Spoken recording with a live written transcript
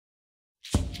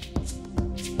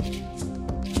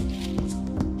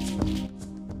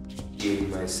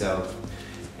myself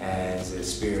as a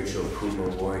spiritual Puma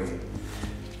Warrior.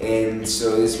 And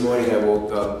so this morning I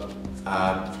woke up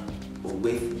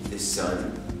with the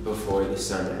sun, before the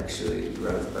sun actually,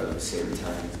 around about the same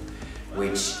time,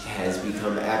 which has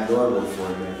become abnormal for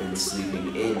me. I've been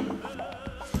sleeping in,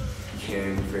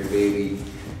 caring for a baby,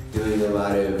 doing a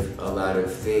lot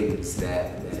of things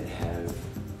that have,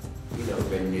 you know,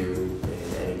 been new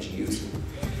and energy using.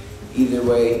 Either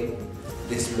way,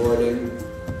 this morning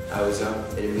I was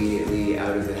up and immediately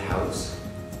out of the house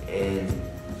and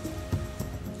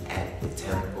at the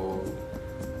temple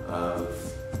of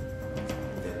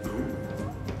the Puma.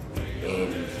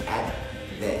 And at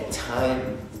that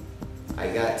time I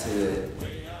got to the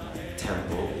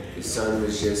temple, the sun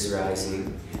was just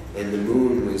rising and the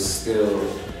moon was still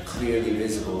clearly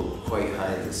visible quite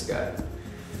high in the sky.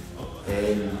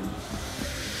 And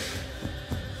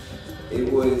it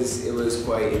was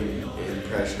quite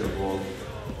impressionable.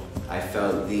 I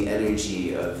felt the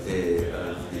energy of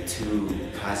the two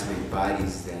cosmic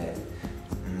bodies that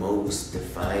most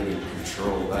define and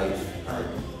control life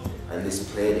on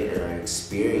this planet, and our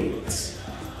experience,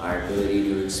 our ability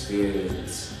to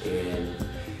experience and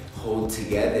hold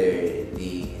together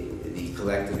the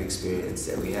collective experience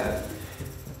that we have.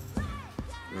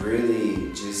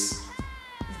 Really just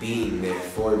being there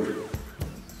for me.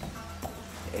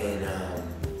 And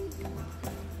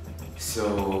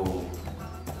so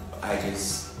I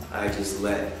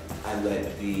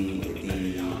let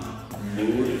the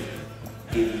moon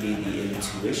give me the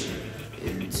intuition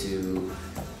into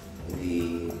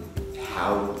the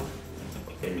how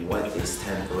and what this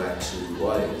temple actually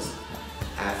was.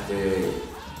 After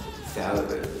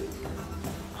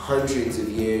hundreds of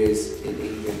years in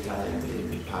Indian time,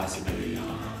 and possibly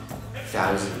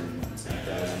thousands and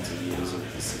thousands of years,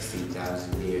 up to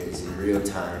 16,000 years in real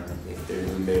time, if they're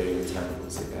Lumerian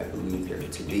temples, like I believe them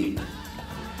to be.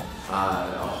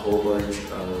 A whole bunch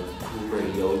of Puma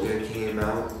yoga came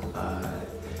out.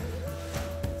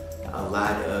 A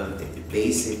lot of,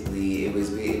 basically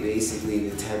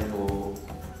the temple,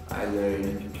 I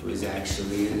learned, was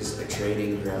actually a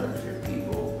training ground for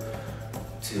people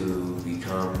to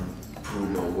become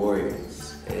Puma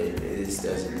warriors. And this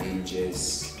doesn't mean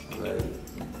just like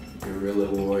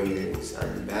guerrilla warriors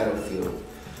on the battlefield.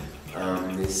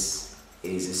 This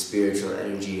is a spiritual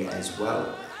energy as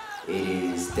well. It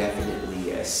is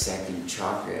definitely a second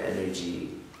chakra energy,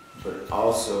 but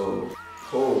also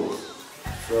pulls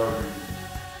from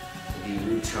the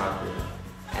root chakra,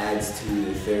 adds to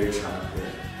the third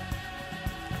chakra.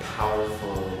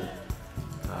 Powerful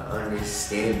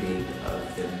understanding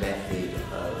of the method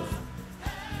of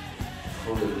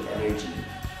pulling energy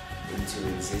into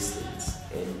existence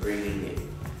and bringing it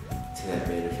to that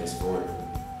manifest form.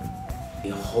 We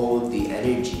hold the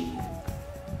energy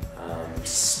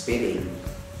spinning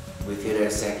within our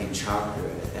second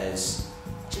chakra as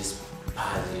just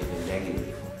positive and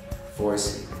negative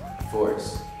force.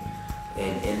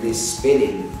 And this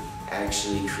spinning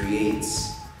actually creates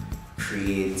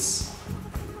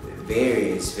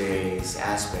various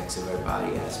aspects of our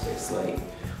body, aspects like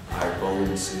our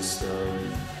bone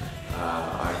system,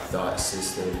 our thought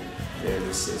system,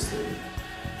 nervous system.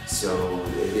 So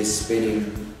this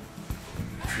spinning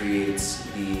creates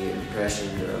the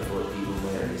impression of what people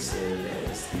might understand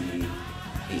as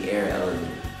the air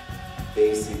element.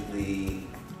 Basically,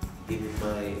 giving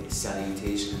my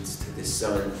salutations to the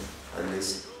sun on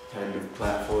this kind of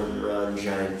platform, round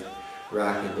giant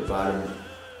rock at the bottom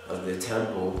of the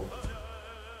temple,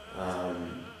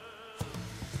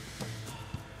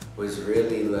 was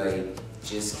really like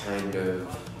just kind of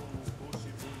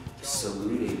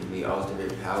saluting the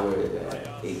ultimate power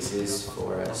that exists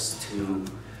for us to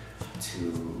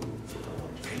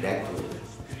connect with,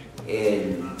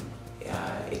 and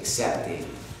accepting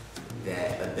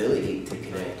that ability to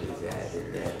connect with that,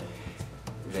 and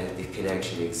that the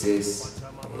connection exists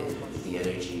and the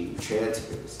energy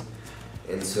transfers.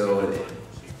 And so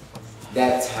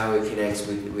that's how it connects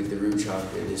with the root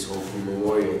chakra, this whole Puma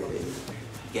Warrior thing.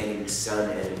 Getting sun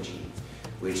energy,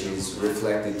 which is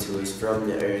reflected to us from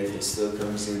the earth. It still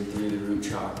comes in through the root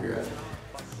chakra.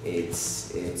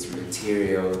 It's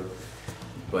material,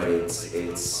 but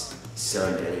it's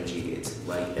sun energy, it's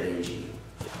light energy.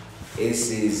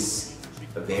 This is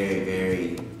a very,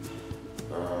 very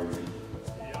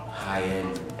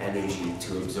high-end energy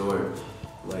to absorb,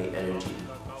 light energy.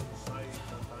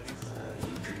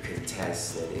 You could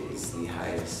contest that it is the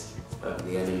highest of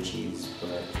the energies,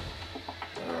 but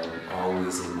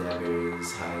always and never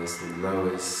is highest and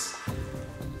lowest.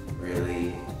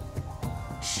 Really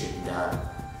should not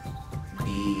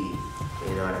be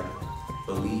in our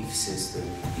belief system,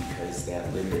 because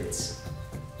that limits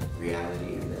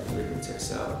reality and that limits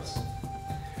ourselves.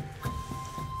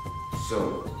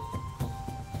 So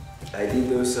I did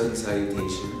those sun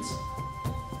salutations.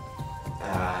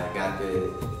 I got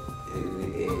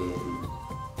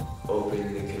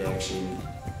opened the connection,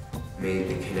 made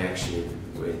the connection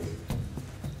with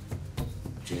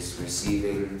just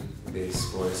receiving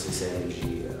this force, this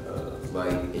energy of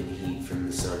light and heat from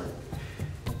the sun.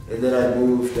 And then I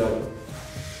moved up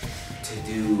to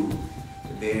do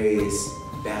various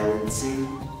balancing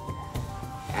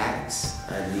acts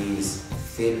on these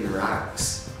thin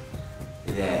rocks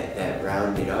that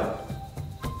rounded up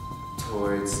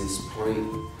towards this point,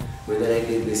 where then I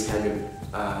did this kind of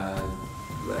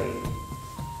like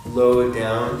low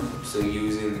down, so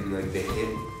using like the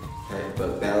hip kind of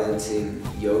a balancing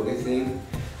yoga thing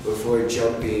before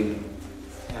jumping,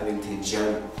 having to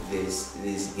jump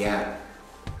this gap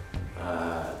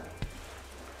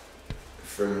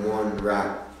from one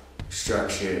rock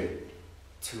structure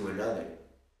to another.